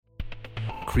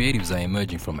creatives are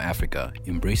emerging from Africa,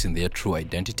 embracing their true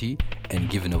identity and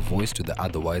giving a voice to the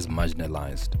otherwise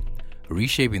marginalized,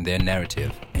 reshaping their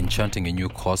narrative and chanting a new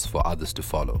course for others to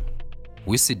follow.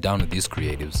 We sit down with these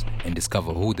creatives and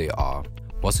discover who they are,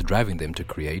 what's driving them to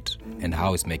create, and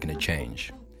how it's making a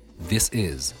change. This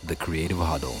is The Creative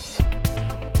Huddle.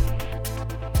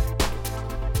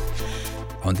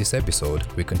 On this episode,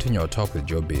 we continue our talk with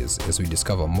JoBiz as we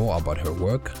discover more about her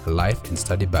work, life, and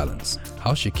study balance,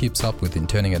 how she keeps up with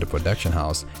interning at a production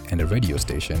house and a radio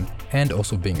station, and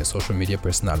also being a social media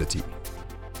personality.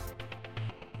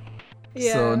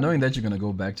 Yeah. So knowing that you're going to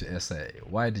go back to SA,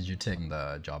 why did you take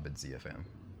the job at ZFM?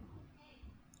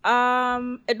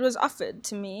 It was offered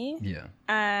to me. Yeah.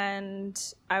 And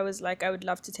I was like, I would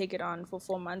love to take it on for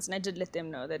 4 months. And I did let them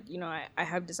know that, I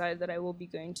have decided that I will be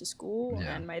going to school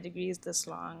and my degree is this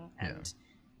long and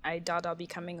I doubt I'll be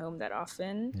coming home that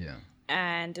often. Yeah.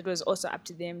 And it was also up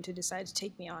to them to decide to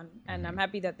take me on. And I'm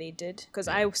happy that they did because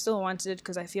I still wanted it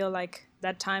because I feel like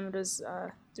that time it was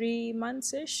 3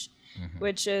 months-ish.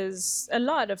 Which is a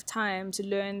lot of time to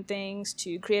learn things,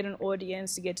 to create an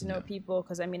audience, to get to know people.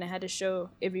 Because I had a show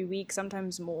every week,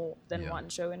 sometimes more than one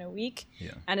show in a week.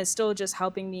 Yeah. And it's still just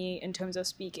helping me in terms of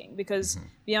speaking. Because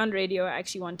beyond radio, I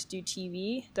actually want to do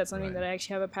TV. That's something that I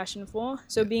actually have a passion for.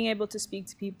 So being able to speak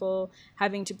to people,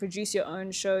 having to produce your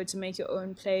own show, to make your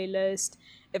own playlist.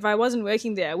 If I wasn't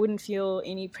working there, I wouldn't feel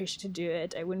any pressure to do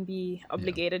it. I wouldn't be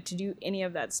obligated to do any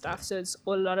of that stuff. So it's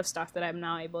a lot of stuff that I'm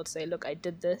now able to say, look, I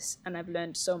did this and I've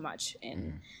learned so much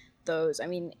in those.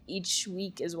 Each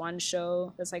week is one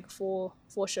show. That's like four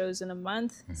shows in a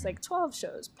month. It's like 12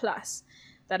 shows plus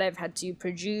that I've had to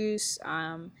produce,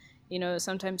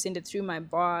 sometimes send it through my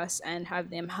boss and have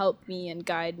them help me and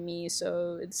guide me.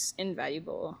 So it's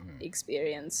invaluable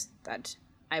experience that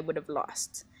I would have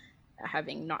lost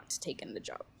having not taken the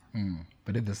job.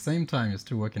 But at the same time, you're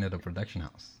still working at a production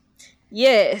house.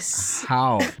 Yes.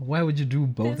 How? Why would you do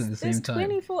both at the same time?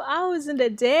 24 hours in a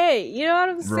day. You know what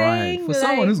I'm saying? For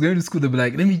someone who's going to school, they'll be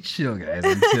like, let me chill, guys,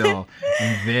 until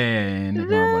and then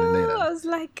more about it later. I was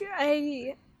like,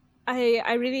 I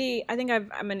think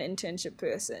I'm an internship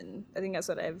person. I think that's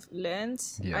what I've learned.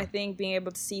 Yeah. I think being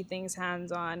able to see things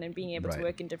hands-on and being able to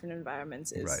work in different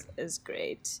environments is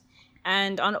great.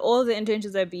 And on all the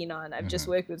internships I've been on, I've just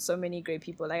worked with so many great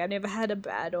people. Like, I've never had a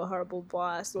bad or horrible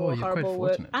boss or horrible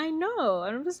work. I know.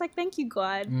 And I'm just like, thank you,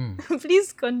 God.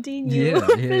 Please continue.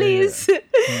 Please.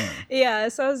 Yeah.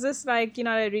 So I was just like,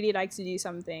 I'd really like to do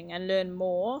something and learn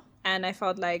more. And I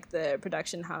felt like the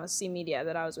production house, C Media,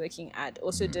 that I was working at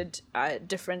also did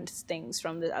different things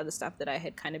from the other stuff that I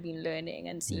had kind of been learning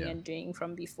and seeing and doing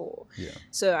from before. Yeah.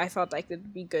 So I felt like it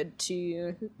would be good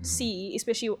to see,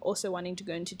 especially also wanting to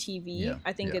go into TV. Yeah.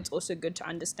 I think it's also good to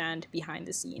understand behind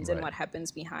the scenes and what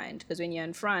happens behind. Because when you're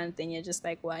in front, then you're just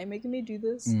like, why are you making me do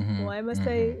this? Why must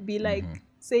I be like...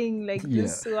 saying like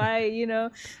this, why,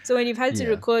 so when you've had to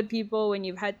record people, when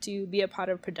you've had to be a part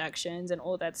of productions and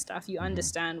all that stuff, you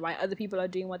understand why other people are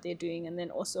doing what they're doing, and then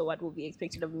also what will be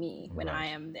expected of me when I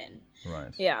am then.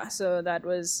 So that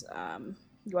was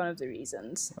one of the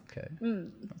reasons. Okay.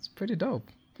 That's pretty dope.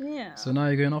 Yeah. So now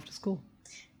you're going off to school?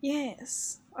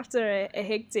 Yes, after a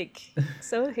hectic,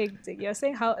 so hectic. You're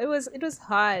saying how it was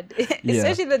hard,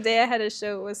 especially the day I had a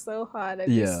show. It was so hard. I'd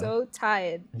be so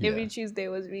tired. Every Tuesday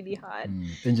was really hard.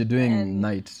 And you're doing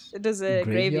night. It was a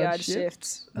graveyard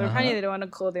shift. But apparently they don't want to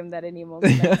call them that anymore.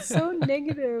 Like, so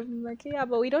negative. I'm like,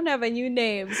 but we don't have a new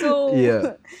name.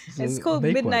 So, it's called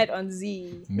Midnight on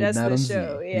Z. That's the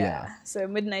show. Yeah. So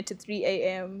midnight to 3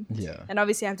 a.m. Yeah. And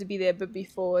obviously I have to be there a bit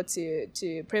before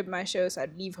to prep my show. So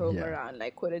I'd leave home around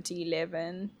like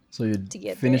 11:15. So you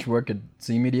finish work at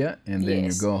C Media and then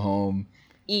you go home,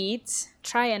 eat,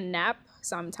 try and nap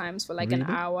sometimes for like an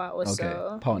hour or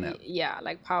so. Power nap. Yeah,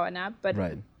 like power nap. But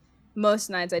most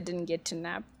nights I didn't get to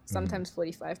nap. Sometimes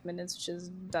 45 minutes, which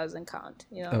doesn't count.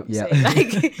 You know what I'm saying?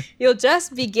 Like, you'll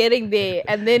just be getting there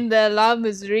and then the alarm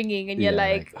is ringing and you're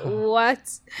like,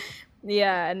 what?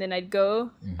 Yeah, and then I'd go,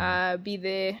 be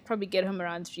there, probably get home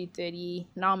around 3:30.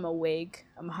 Now I'm awake,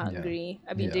 I'm hungry.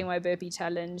 I've been doing my burpee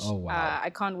challenge. Oh, wow.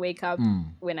 I can't wake up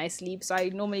when I sleep, so I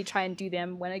normally try and do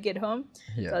them when I get home.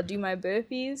 So I'll do my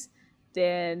burpees,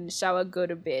 then shower, go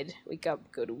to bed, wake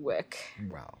up, go to work.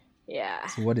 Wow. Yeah.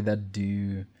 So what did that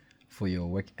do for your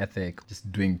work ethic,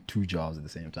 just doing 2 jobs at the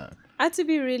same time? I had to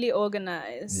be really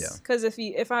organized. Yeah. Because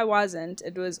if I wasn't,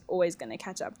 it was always going to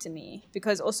catch up to me.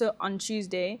 Because also on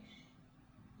Tuesday...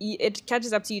 it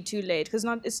catches up to you too late because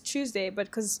it's Tuesday, but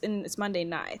because it's Monday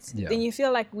night, then you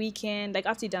feel like weekend, like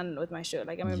after you're done with my show,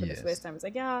 like I remember the first time it's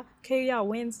like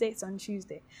Wednesday, it's on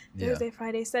Tuesday, Thursday,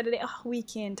 Friday, Saturday,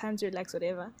 weekend, time to relax,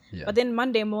 whatever. But then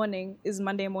Monday morning is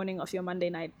Monday morning of your Monday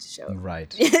night show,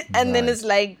 right? And then it's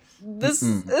like this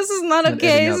is not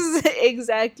okay.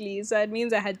 Exactly. So it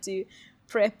means I had to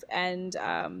prep and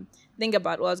think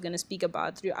about what I was going to speak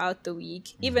about throughout the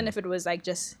week, even if it was like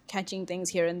just catching things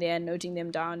here and there, noting them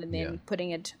down, and then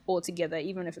putting it all together,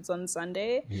 even if it's on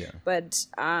Sunday. But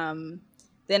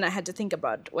then I had to think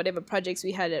about whatever projects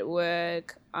we had at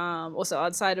work, also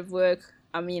outside of work.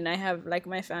 I mean, I have like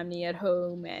my family at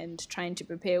home and trying to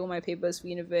prepare all my papers for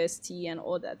university and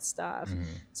all that stuff.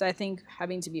 So I think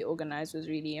having to be organized was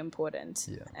really important,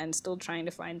 and still trying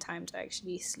to find time to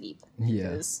actually sleep.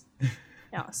 Because,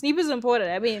 sleep is important.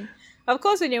 I mean, of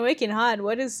course, when you're working hard,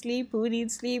 what is sleep? Who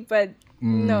needs sleep? But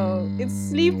no,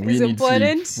 sleep is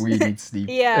important. We need sleep.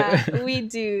 We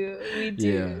do.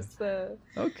 Yeah. So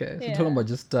okay. So talking about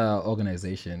just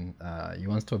organization, you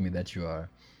once told me that you are,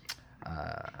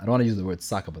 I don't want to use the word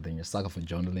sucker, but then you're a sucker for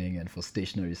journaling and for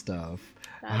stationery stuff.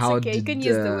 That's okay. You can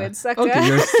use the word sucker. Okay,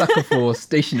 you're a sucker for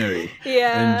stationery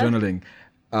and journaling.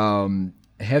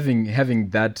 Having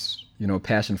that,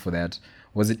 passion for that,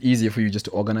 was it easier for you just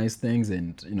to organize things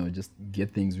and, just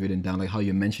get things written down? Like how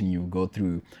you mentioned you go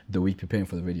through the week preparing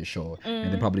for the radio show.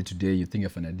 And then probably today you think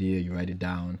of an idea, you write it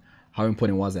down. How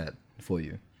important was that for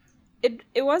you?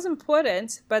 It was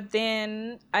important, but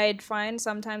then I'd find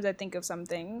sometimes I think of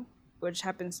something, which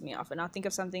happens to me often. I'll think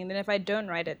of something, and then if I don't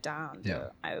write it down,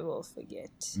 though, I will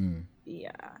forget.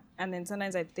 And then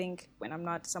sometimes I think when I'm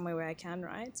not somewhere where I can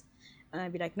write, and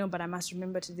I'd be like, no, but I must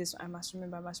remember to this, I must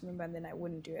remember, and then I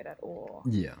wouldn't do it at all.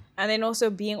 And then also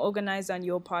being organized on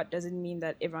your part doesn't mean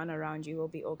that everyone around you will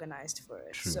be organized for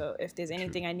it. True. So if there's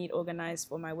anything I need organized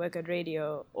for my work at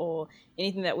radio, or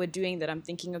anything that we're doing that I'm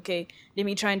thinking, okay, let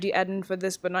me try and do admin for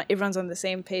this, but not everyone's on the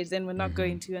same page, then we're not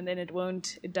going to, and then it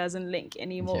doesn't link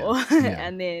anymore.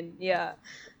 And then,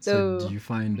 So do you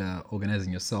find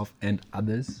organizing yourself and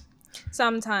others?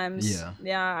 Sometimes,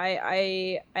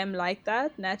 I am like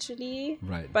that naturally,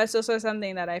 right? But it's also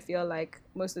something that I feel like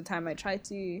most of the time I try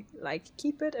to like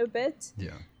keep it a bit.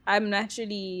 I'm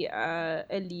naturally a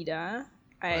leader.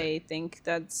 I think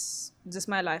that's just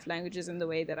my life language is in the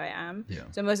way that I am.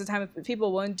 So most of the time, if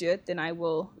people won't do it, then I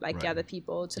will gather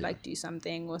people to like do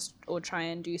something or try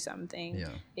and do something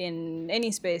in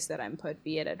any space that I'm put,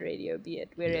 be it at radio, be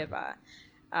it wherever.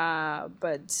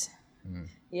 But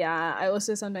I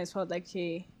also sometimes felt like,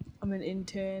 hey, I'm an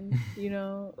intern,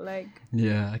 like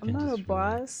I'm not a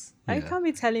boss. I can't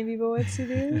be telling people what to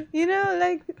do,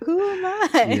 like who am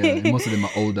I? Most of them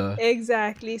are older.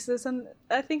 Exactly. So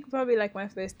I think probably like my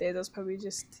first days I was probably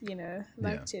just,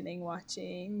 chilling,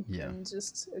 watching and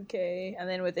just okay. And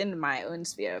then within my own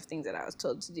sphere of things that I was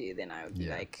told to do, then I would be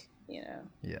like,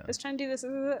 let's try and do this.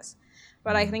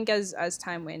 But I think as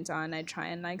time went on, I try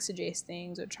and like suggest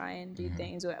things or try and do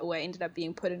things, or I ended up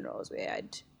being put in roles where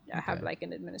I have like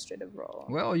an administrative role.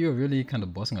 Well, you're really kind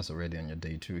of bossing us already on your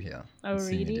day 2 here. Oh,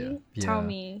 really? Tell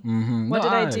me. What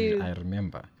did I do? I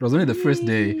remember. It was only the first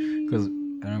day, because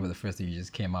I remember the first day you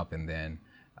just came up, and then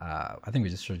I think we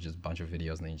just showed just a bunch of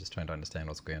videos, and then you're just trying to understand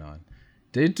what's going on.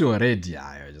 Day 2 already,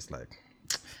 you're just like,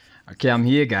 okay, I'm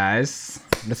here, guys.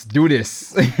 Let's do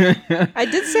this. I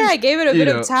did say I gave it a bit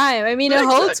of time. I mean, a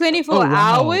whole 24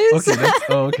 hours.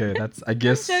 Okay, that's, I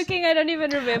guess. I'm joking, I don't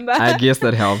even remember. I guess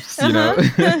that helps,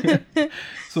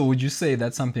 So would you say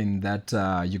that's something that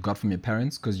you got from your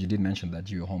parents? Because you did mention that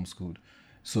you were homeschooled.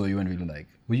 So you weren't really like,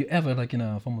 were you ever like in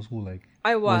a formal school? Like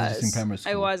I was. Just in primary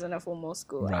school? I was in a formal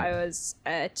school. Right. I was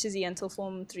at Chizzy until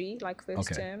Form 3, like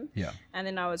first term. And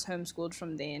then I was homeschooled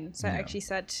from then. So I actually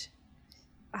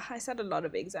I sat a lot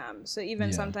of exams. So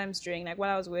even sometimes during, like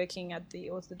while I was working at the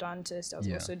orthodontist, I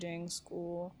was also doing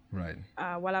school. Right.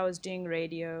 While I was doing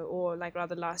radio, or like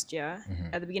rather last year,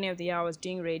 at the beginning of the year, I was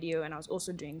doing radio and I was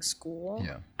also doing school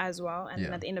as well. And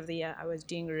then at the end of the year, I was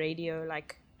doing radio,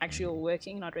 like actual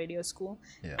working, not radio school,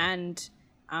 and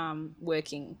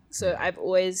working. So I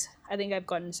think I've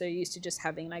gotten so used to just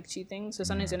having like 2 things. So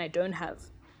sometimes when I don't have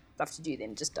stuff to do,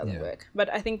 then it just doesn't work.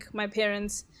 But I think my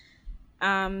parents...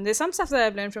 there's some stuff that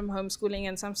I've learned from homeschooling,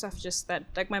 and some stuff just that,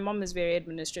 like my mom is very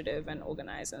administrative and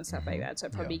organized and stuff like that, so I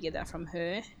probably get that from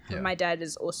her. My dad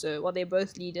is also, well, they're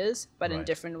both leaders, but in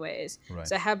different ways.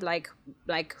 So I have like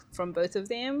from both of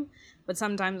them, but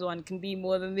sometimes one can be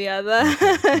more than the other.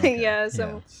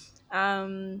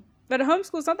 But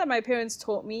homeschool, it's not that my parents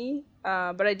taught me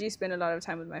But I do spend a lot of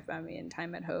time with my family and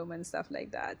time at home and stuff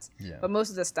like that. Yeah. But most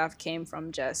of the stuff came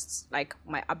from just like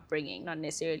my upbringing, not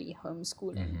necessarily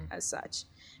homeschooling as such.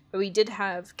 But we did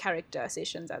have character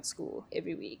sessions at school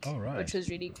every week, which was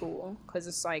really cool because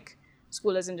it's like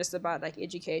school isn't just about like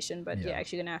education, but you're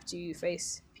actually gonna have to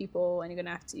face people and you're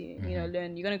gonna have to you know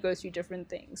learn. You're gonna go through different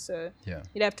things. So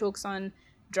you'd have talks on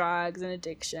drugs and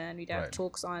addiction. We'd have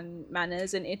talks on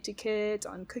manners and etiquette,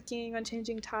 on cooking, on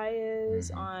changing tires,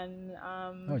 on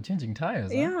changing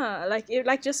tires. Yeah,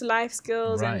 like just life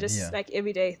skills and just like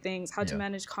everyday things, how to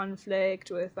manage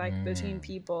conflict with like between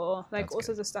people, like all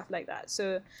sorts of stuff like that.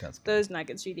 So those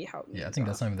nuggets really help me. Yeah, I think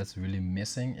that's something that's really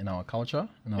missing in our culture,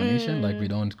 in our nation. Like we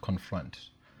don't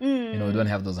confront. You know, we don't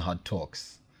have those hard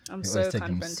talks. I'm so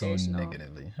confrontational. So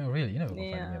negatively. Oh, really? You never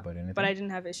confronted me about anything. But I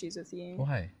didn't have issues with you.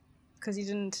 Why? Because you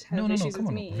didn't have issues with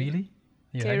me. Really?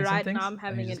 Okay, right now I'm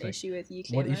having an issue with you,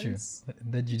 Clemens. What issue?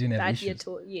 That you didn't have issues?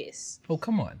 Yes. Oh,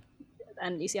 come on.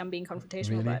 And you see, I'm being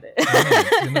confrontational about it.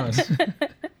 No,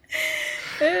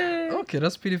 you're not. Okay,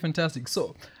 that's pretty fantastic.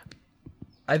 So,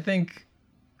 I think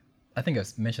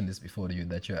I've mentioned this before to you,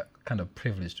 that you're kind of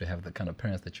privileged to have the kind of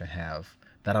parents that you have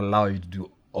that allow you to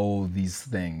do all these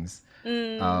things.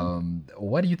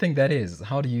 What do you think that is?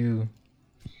 How do you...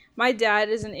 My dad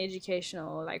is an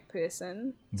educational like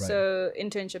person, so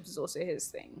internships is also his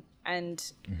thing. And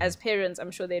as parents, I'm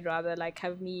sure they'd rather like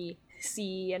have me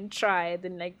see and try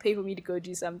than like pay for me to go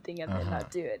do something and then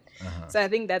not do it. So I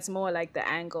think that's more like the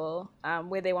angle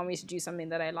where they want me to do something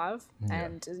that I love.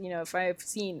 And you know, if I've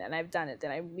seen and I've done it, then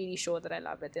I'm really sure that I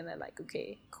love it. Then they're like,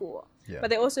 okay, cool. But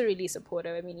they're also really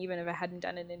supportive. I mean, even if I hadn't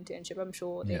done an internship, I'm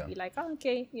sure they'd be like, oh,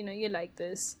 okay, you know, you like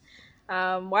this.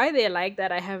 Why they're like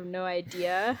that, I have no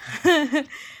idea.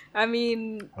 I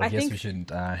mean, I guess think we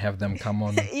should have them come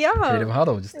on Creative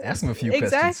Huddle, just ask them a few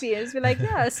questions. Exactly, and just be like,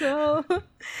 yeah, so...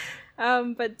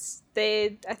 but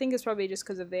I think it's probably just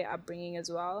because of their upbringing as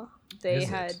well. They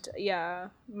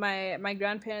my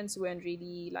grandparents weren't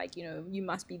really like, you know, you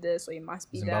must be this or you must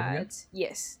be that.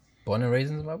 Yes. Born and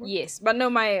raised in Zimbabwe? Yes, but no,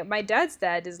 my dad's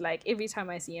dad is like, every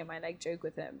time I see him, I like joke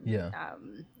with him.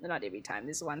 Not every time.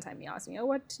 This one time he asked me, oh,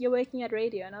 what, you're working at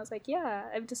radio? And I was like, yeah,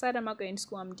 I've decided I'm not going to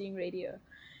school, I'm doing radio.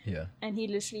 Yeah. And he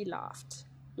literally laughed.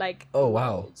 Like, oh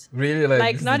wow, really?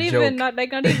 Like not even like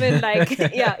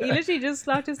yeah, he literally just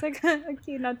laughed. Just like,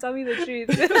 okay, now tell me the truth.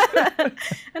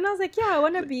 And I was like, yeah, I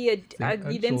want to be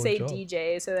he didn't say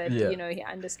DJ so that you know he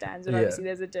understands, but obviously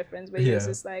there's a difference. But he was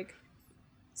just like,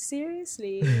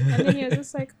 seriously? And then he was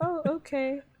just like, oh,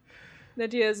 okay.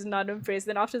 That he was not impressed.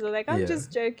 Then after they're like, I'm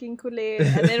just joking, Kule.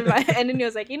 And then he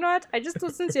was like, you know what? I just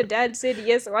thought since your dad said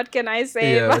yes, what can I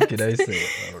say? Yeah, what can I say?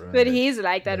 Right. But he's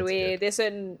like that way. There's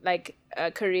certain like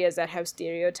careers that have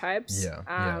stereotypes.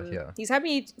 He's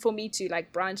happy for me to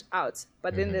like branch out.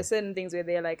 But then there's certain things where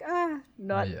they're like,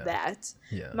 not that.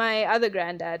 Yeah. My other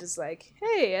granddad is like,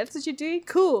 hey, that's what you're doing?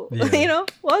 Cool. You know,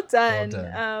 well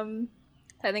done.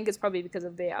 I think it's probably because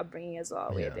of their upbringing as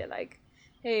well, where they're like,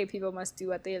 hey, people must do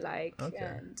what they like.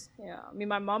 And I mean,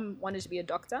 my mom wanted to be a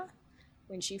doctor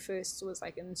when she first was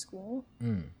like in school,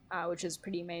 which is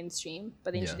pretty mainstream.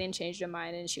 But then she then changed her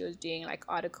mind and she was doing like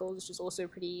articles, which is also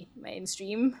pretty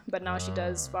mainstream. But now she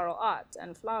does floral art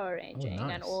and flower arranging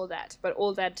and all that. But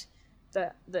all that,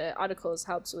 the articles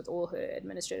helps with all her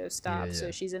administrative stuff.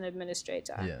 So she's an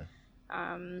administrator.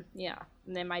 And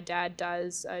then my dad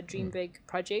does Dream Big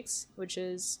projects, which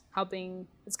is helping,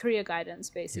 it's career guidance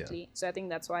basically. So I think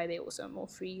that's why they're also more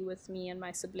free with me and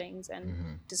my siblings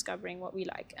and discovering what we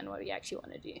like and what we actually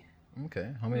want to do.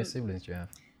 Okay, how many siblings do you have?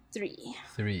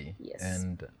 3. Yes.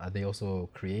 And are they also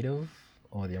creative,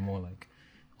 or they're more like,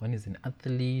 one is an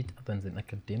athlete, one's an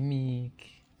academic?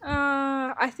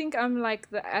 I think I'm like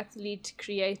the athlete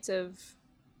creative.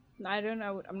 I don't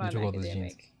know, I'm not an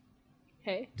academic.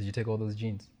 Hey? Did you take all those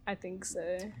genes? I think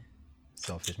so.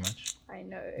 Selfish much? I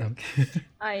know. Okay.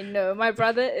 I know. My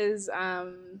brother is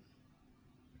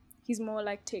he's more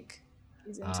like tech.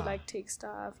 He's into like tech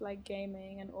stuff, like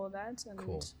gaming and all that, and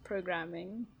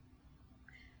programming.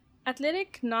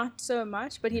 Athletic, not so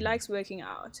much, but he likes working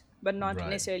out, but not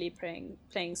necessarily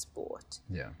playing sport.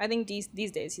 Yeah. I think these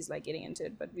days he's like getting into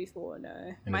it, but before,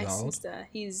 no. And my sister,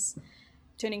 he's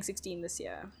turning 16 this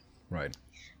year. Right.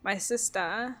 My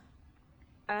sister,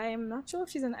 I'm not sure if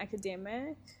she's an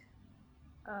academic.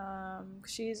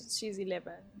 She's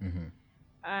 11.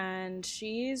 And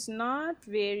she's not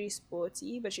very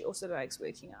sporty, but she also likes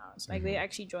working out. Like they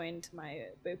actually joined my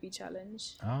burpee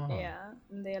challenge. Oh. Yeah.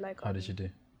 And they're like, how did she do?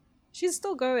 She's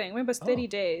still going. Remember, it's 30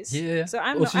 days. Yeah. So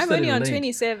I'm only on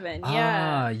 27.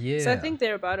 Ah, yeah. So I think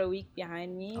they're about a week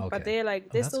behind me. Okay. But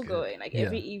they're still good. going. Like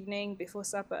every evening before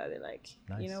supper, they're like,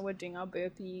 Nice. we're doing our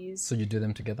burpees. So you do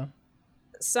them together?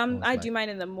 I do mine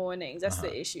in the mornings. That's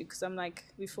the issue, because I'm like,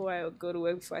 before I go to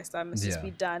work, before I start, I must just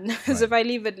be done. So if I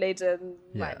leave it later,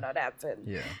 it might not happen.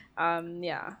 Yeah.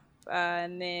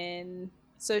 And then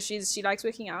so she likes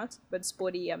working out, but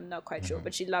sporty, I'm not quite sure.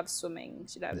 But she loves swimming.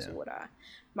 She loves water.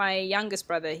 My youngest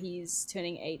brother, he's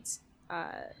turning 8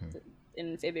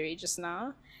 in February just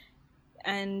now.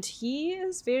 And he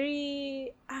is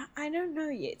very, I don't know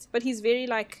yet, but he's very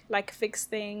like fix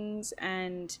things,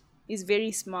 and he's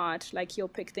very smart. Like he'll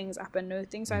pick things up and know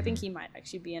things. So I think he might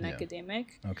actually be an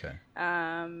academic. Okay.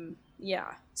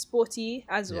 Sporty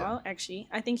as well. Actually,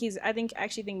 I think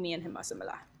me and him are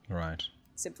similar. Right.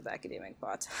 Except for the academic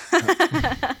part.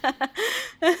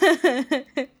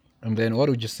 And then what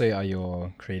would you say are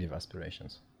your creative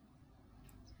aspirations?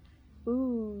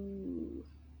 Ooh,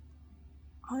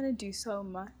 I want to do so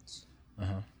much.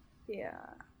 Yeah.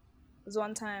 There was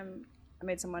one time I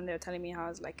met someone, they were telling me how I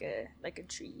was like a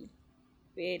tree.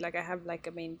 Like I have like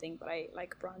a main thing, but I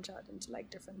like branch out into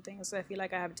like different things. So I feel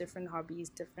like I have different hobbies,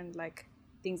 different like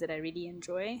things that I really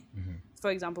enjoy. For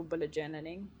example, bullet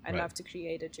journaling. I love to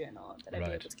create a journal that I'd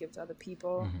be able to give to other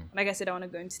people. Like I said, I want to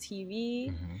go into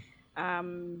TV.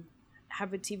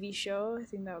 Have a TV show. I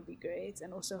think that would be great.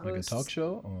 And also host like a talk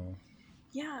show, or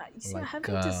yeah, you see, I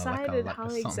haven't decided how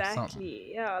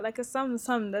exactly. Yeah, like a some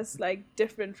that's like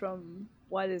different from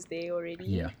what is there already.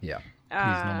 Yeah.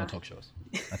 Please, no more talk shows.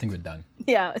 I think we're done.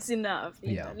 Yeah, it's enough.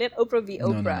 Yeah. Let Oprah be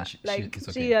Oprah.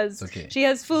 No, she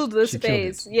has filled the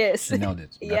space. Yes. She nailed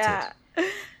it. That's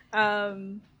it.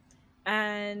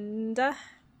 And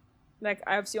like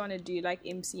I obviously want to do like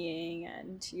emceeing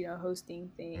and hosting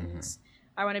things.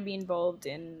 I want to be involved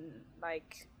in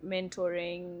like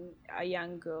mentoring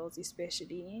young girls,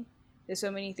 especially. There's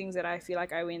so many things that I feel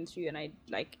like I went through, and I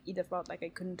like either felt like I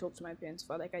couldn't talk to my parents,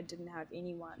 felt like I didn't have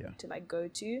anyone to like go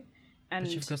to. And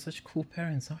but you've got such cool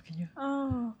parents. How can you?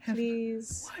 Oh,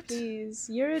 please, please!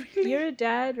 You're a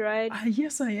dad, right?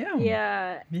 Yes, I am.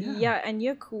 Yeah, and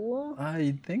you're cool.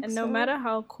 I think so. And no matter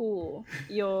how cool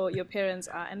your parents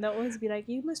are, and they'll always be like,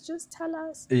 "You must just tell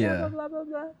us." Blah blah blah blah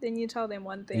blah. Then you tell them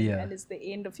one thing, and it's the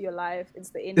end of your life.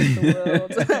 It's the end of the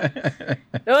world.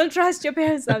 Don't trust your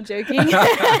parents. I'm joking.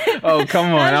 Oh, come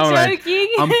on! I'm joking.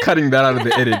 I'm cutting that out of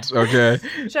the edit. Okay.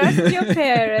 Trust your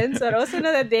parents, but also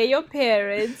know that they're your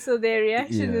parents, so their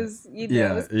reaction is,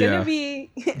 it's gonna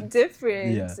be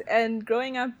different. And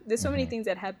growing up, there's so many things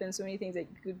that happen, so many things that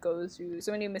you could go through,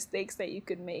 so many mistakes that you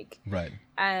could make. Right.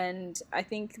 And I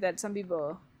think that some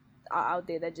people are out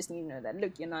there that just need to know that,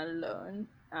 look, you're not alone.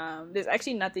 There's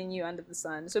actually nothing new under the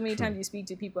sun. So many times you speak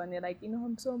to people and they're like,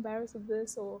 I'm so embarrassed of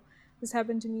this, or this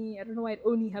happened to me. I don't know why it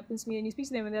only happens to me. And you speak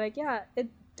to them and they're like, yeah, it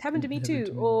happened to me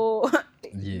too. Or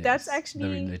that's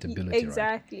actually the relatability,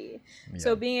 exactly. Right? Yeah.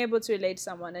 So being able to relate to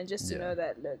someone and just to know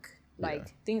that, look,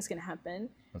 like things can happen.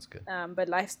 That's good. But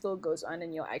life still goes on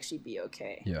and you'll actually be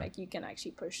okay. Yeah. Like you can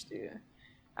actually push through.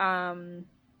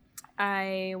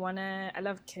 I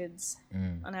love kids. I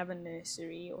want to have a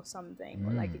nursery or something,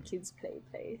 or like a kids play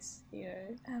place,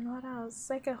 And what else?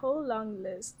 Like a whole long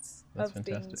list of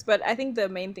things. But I think the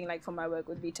main thing, like for my work,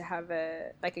 would be to have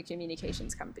a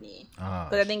communications company.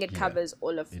 But I think it covers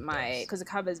all of because it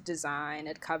covers design,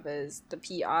 it covers the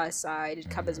PR side, it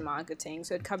covers marketing,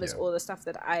 so it covers all the stuff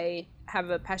that I have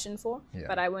a passion for,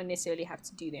 but I won't necessarily have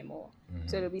to do them all.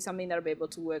 So it'll be something that'll be able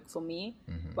to work for me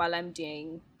while I'm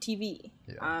doing TV,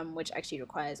 which actually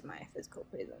requires my physical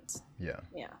presence. Yeah.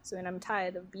 So when I'm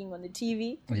tired of being on the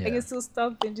TV, I can still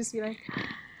stop and just be like,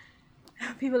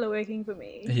 people are working for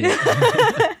me.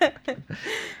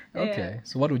 Okay.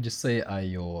 So what would you say are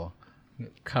your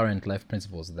current life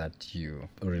principles that you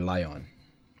rely on?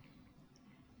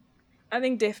 I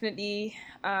think definitely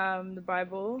the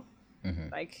Bible,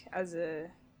 like as a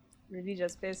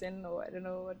religious person, or I don't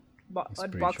know what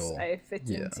box I fit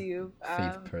into.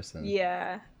 Faith person.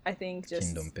 Yeah, I think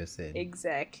just kingdom person.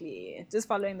 Exactly. Just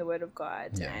following the word of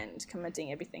God and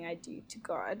committing everything I do to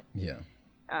God. Yeah.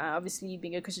 Obviously,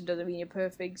 being a Christian doesn't mean you're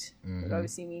perfect. It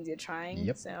obviously means you're trying.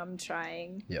 Yep. So I'm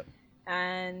trying. Yep.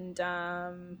 And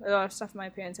a lot of stuff my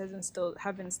parents have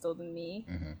instilled in me,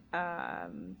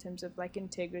 in terms of like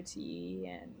integrity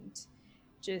and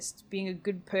just being a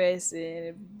good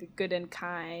person, good and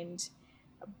kind.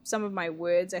 Some of my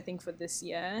words, I think, for this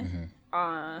year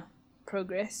are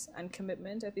progress and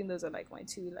commitment. I think those are like my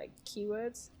two like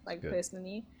keywords, like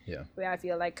personally. Yeah. Where I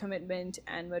feel like commitment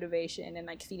and motivation and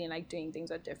like feeling like doing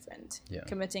things are different. Yeah.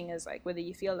 Committing is like whether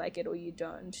you feel like it or you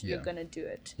don't, you're gonna do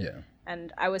it. Yeah.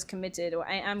 And I was committed, or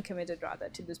I am committed rather,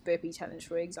 to this burpee challenge,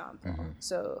 for example.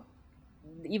 So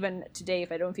even today,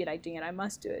 if I don't feel like doing it, I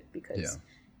must do it because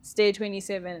it's day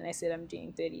 27 and I said I'm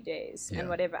doing 30 days and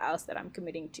whatever else that I'm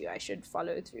committing to, I should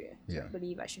follow through. So I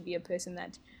believe I should be a person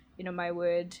that, you know, my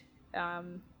word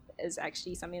is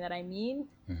actually something that I mean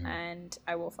and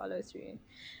I will follow through.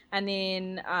 And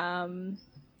then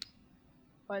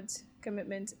what's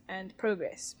commitment and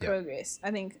progress? Progress.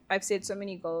 I think I've said so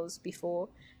many goals before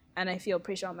and I feel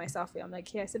pressure on myself where I'm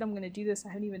like, I said I'm going to do this. I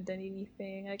haven't even done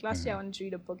anything. Like last year I wanted to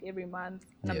read a book every month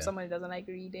and I'm someone who doesn't like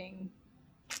reading.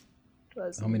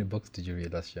 How many books did you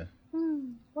read last year?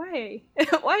 Why?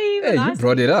 Why are you even asking? You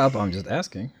brought it up. I'm just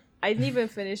asking. I didn't even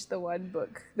finish the one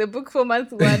book. The book for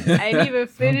month 1, I didn't even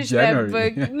finish that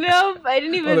book. No, I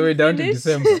didn't even all the way down to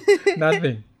December.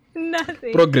 Nothing.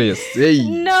 Nothing. Progress. Hey.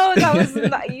 No, that was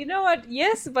not, you know what?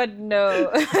 Yes, but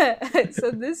no.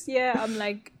 So this year, I'm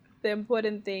like, the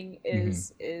important thing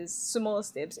is small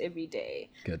steps every day,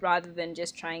 rather than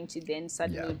just trying to then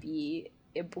suddenly be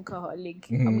a bookaholic.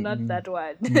 I'm not that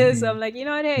one. So I'm like, you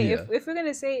know what, hey, if we're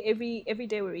gonna say every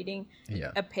day we're reading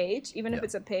a page, even if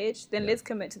it's a page, then let's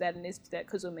commit to that and let's do that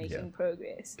because we're making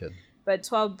progress. Good. But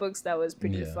 12 books, that was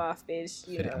pretty far-fetched,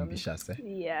 you Very know. ambitious, eh?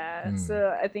 Yeah.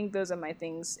 So I think those are my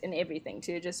things in everything,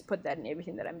 to just put that in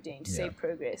everything that I'm doing to say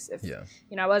progress. If you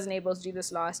know, I wasn't able to do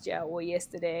this last year or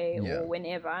yesterday or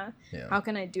whenever, how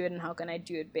can I do it and how can I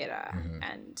do it better?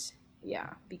 And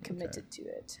be committed to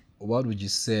it. What would you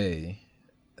say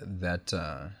that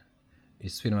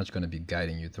is pretty much going to be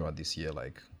guiding you throughout this year,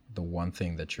 like the one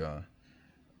thing that's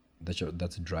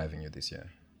driving you this year?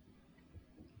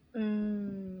 I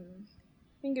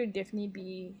think it would definitely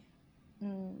be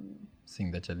seeing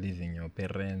that you're leaving your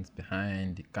parents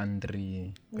behind, the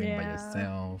country, going by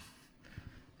yourself.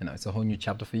 You know, it's a whole new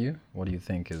chapter for you. What do you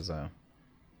think is I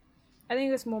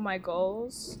think it's more my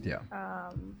goals. Yeah.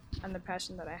 And the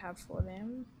passion that I have for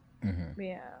them.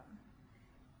 Yeah.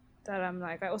 That I'm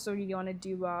like, I also really want to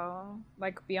do well,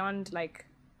 like beyond like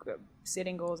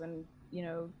setting goals and, you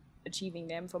know, achieving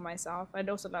them for myself. I'd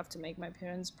also love to make my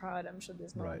parents proud. I'm sure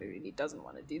there's no one who really doesn't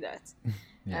want to do that.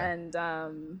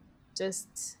 And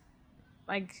just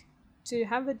like to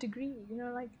have a degree, you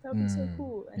know, like that would be so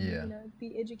cool. And you know,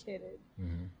 be educated.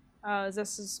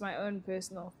 This is my own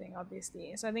personal thing,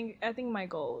 obviously. So I think my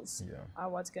goals are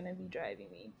what's gonna be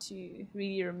driving me to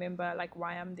really remember like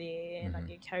why I'm there and not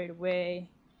get carried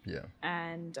away.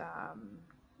 And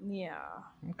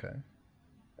okay.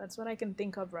 That's what I can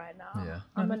think of right now.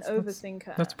 I'm an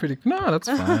overthinker. That's pretty. No, that's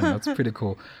fine. That's pretty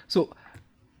cool. So,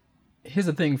 here's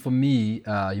the thing for me.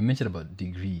 You mentioned about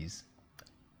degrees.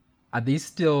 Are they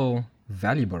still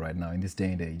valuable right now in this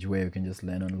day and age, where you can just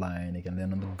learn online, you can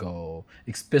learn on the go,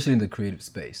 especially in the creative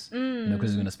space? You know,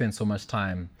 because you're gonna spend so much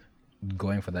time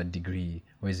going for that degree,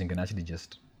 whereas you can actually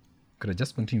could have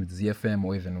just continued with ZFM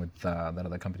or even with that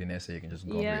other company in SA. You can just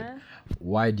go read.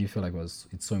 Why do you feel like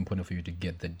it's so important for you to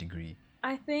get that degree?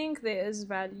 I think there is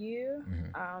value,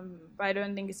 but I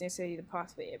don't think it's necessarily the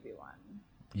path for everyone.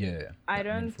 I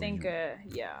don't think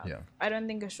I don't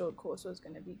think a short course was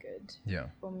going to be good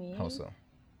for me. How so?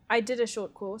 I did a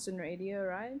short course in radio,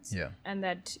 right? And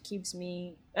that takes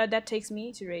me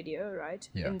to radio, right?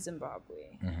 In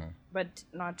Zimbabwe. But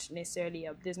not necessarily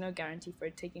there's no guarantee for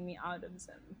it taking me out of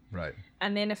Zim. Right.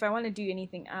 And then if I want to do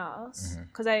anything else,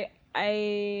 because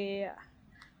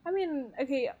I mean,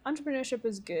 okay, entrepreneurship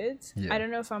is good. I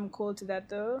don't know if I'm called to that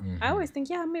though. I always think,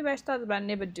 maybe I started, but I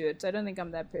never do it. So I don't think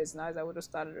I'm that person. I would have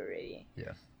started already.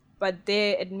 But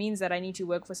there, it means that I need to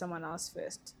work for someone else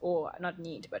first. Or not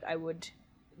need, but I would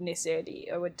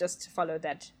just follow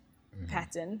that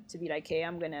pattern to be like, hey,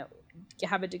 I'm going to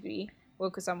have a degree,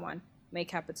 work with someone, make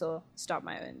capital, start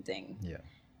my own thing.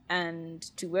 And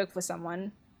to work for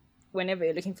someone, whenever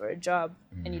you're looking for a job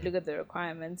and you look at the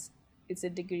requirements, it's a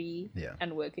degree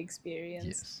and work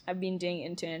experience. I've been doing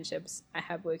internships. I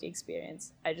have work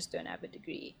experience. I just don't have a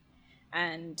degree.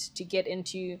 And to get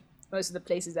into most of the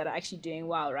places that are actually doing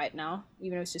well right now,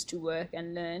 even if it's just to work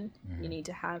and learn, you need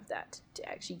to have that to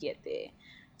actually get there.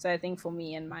 So I think for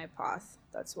me and my path,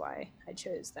 that's why I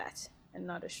chose that and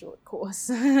not a short course.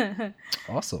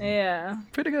 Awesome. Yeah.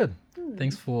 Pretty good.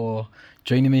 Thanks for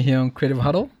joining me here on Creative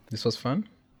Huddle. This was fun.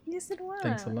 Yes, it was.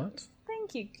 Thanks a lot.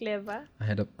 Thank you, Clever. I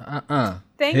had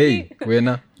Thank you. We're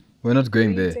not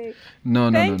going there.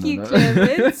 No. Thank you,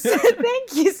 Clemens.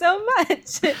 Thank you so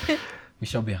much. We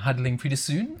shall be huddling pretty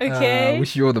soon. Okay.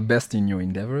 Wish you all the best in your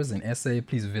endeavors in SA.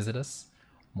 Please visit us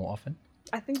more often.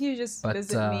 I think you just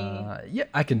visit me. Yeah,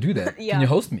 I can do that. Yeah. Can you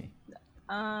host me?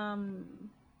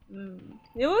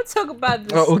 We will talk about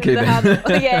this. Oh, okay then.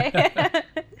 Okay.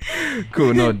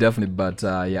 Cool. No, definitely. But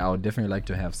yeah, I would definitely like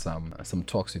to have some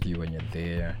talks with you when you're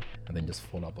there, and then just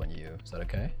follow up on you. Is that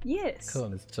okay? Yes. Cool.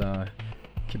 Let's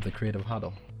keep the creative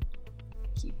huddle.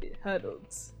 Keep it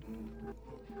huddled.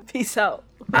 Peace out.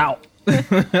 Out.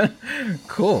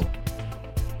 Cool.